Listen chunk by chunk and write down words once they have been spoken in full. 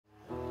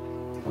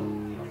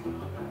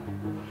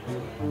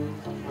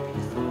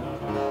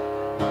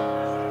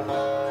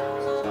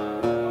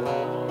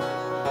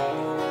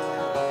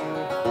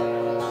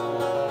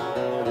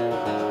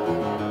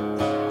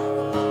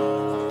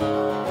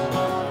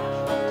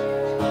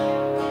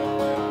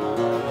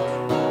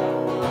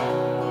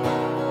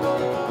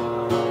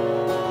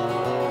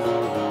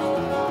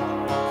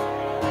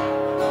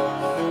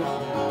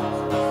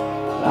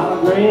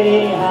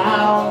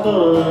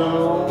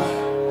buzz.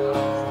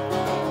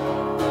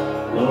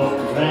 Lord,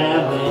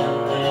 traveling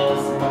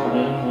this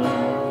morning.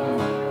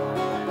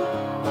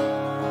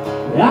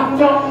 I'm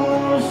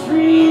going the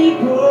street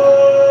road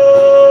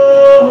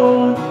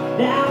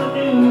down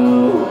to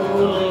New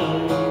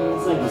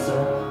Orleans. Thank you,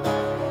 sir.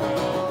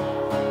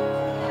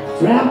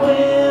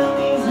 Traveling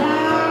these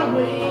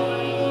highways,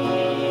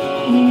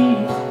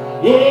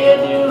 yeah,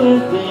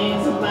 doing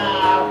things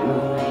my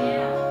way.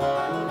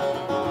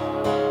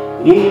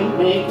 You're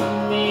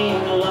making me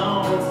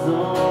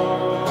lonesome.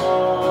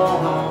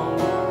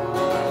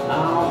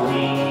 I'll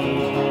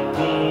read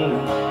me.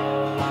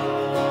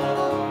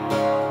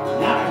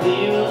 Now it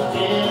feels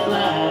just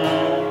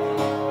like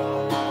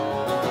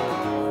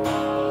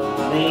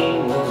my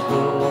name was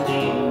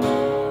Cody.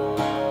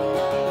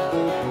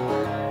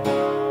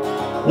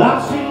 The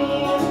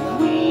trees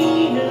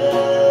greener,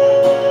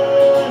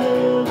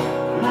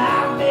 my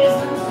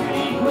business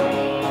street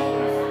queen.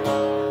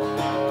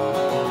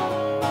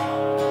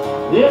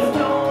 There's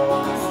no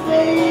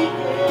mistaking,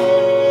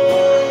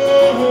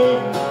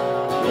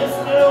 there's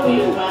no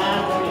in my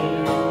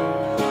dreams.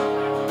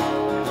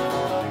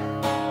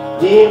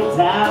 Every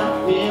time I'm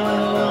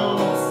feeling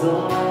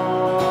lonesome,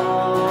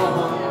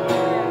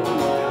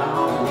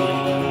 I'm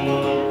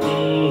with me.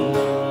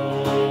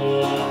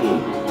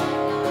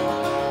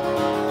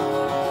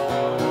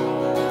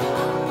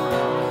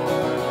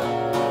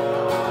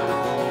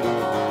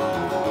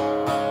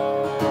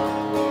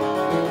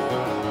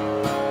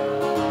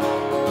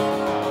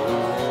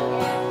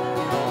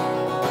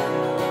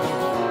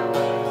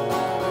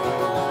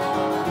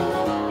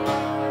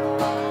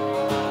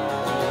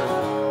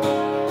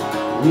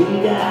 We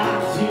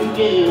got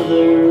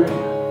together,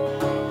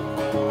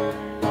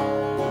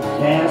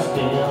 cashed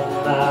in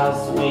my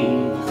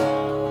sweets,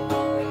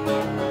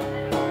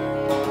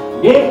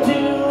 gave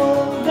to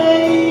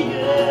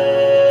Vegas,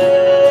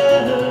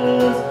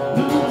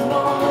 who was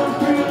going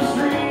through the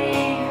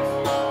streets.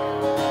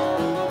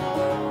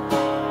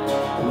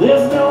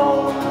 There's no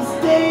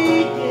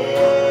mistaking,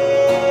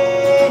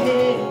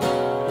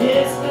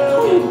 it's no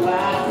in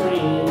my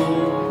dreams.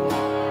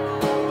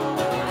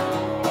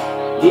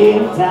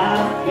 Every time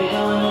I'm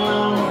feeling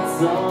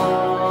lonesome,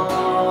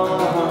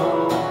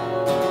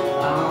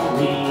 I'm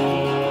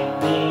with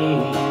me.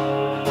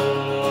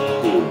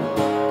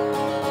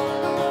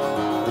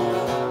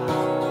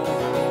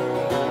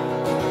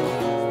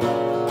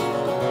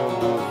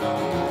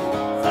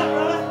 Is that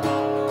right?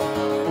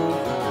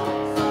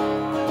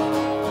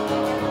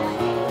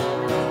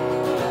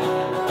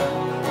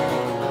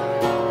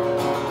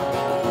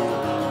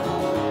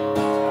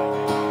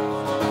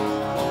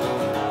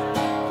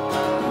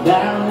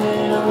 Down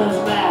in this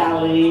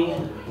valley,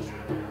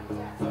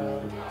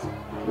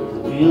 the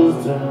wheels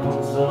turn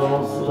so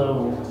slow,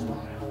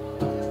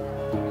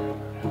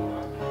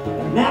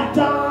 and that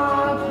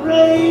dark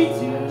gray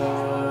too,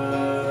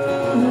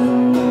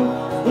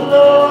 the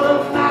Lord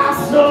of my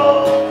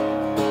soul.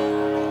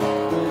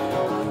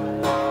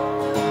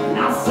 And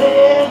I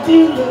said, do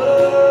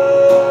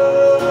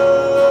love,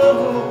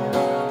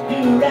 do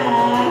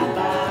right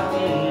by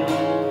me.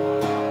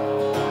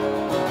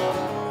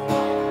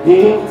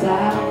 Every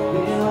time I'm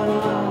feeling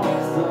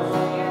lonesome,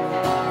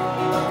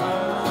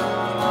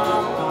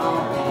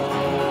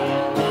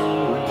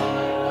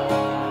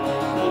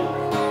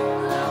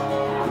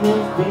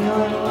 I'm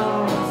feeling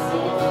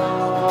lonesome,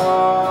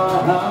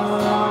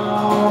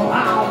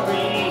 I'll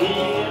bring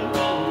it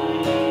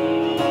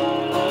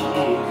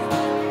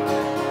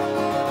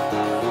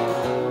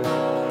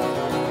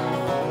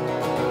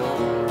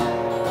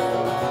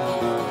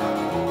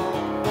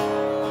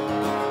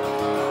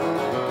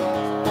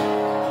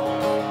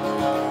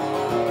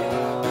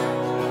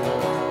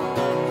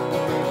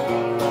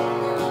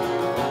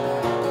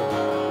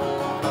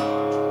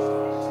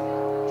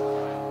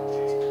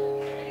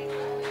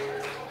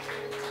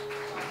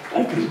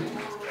Thank you.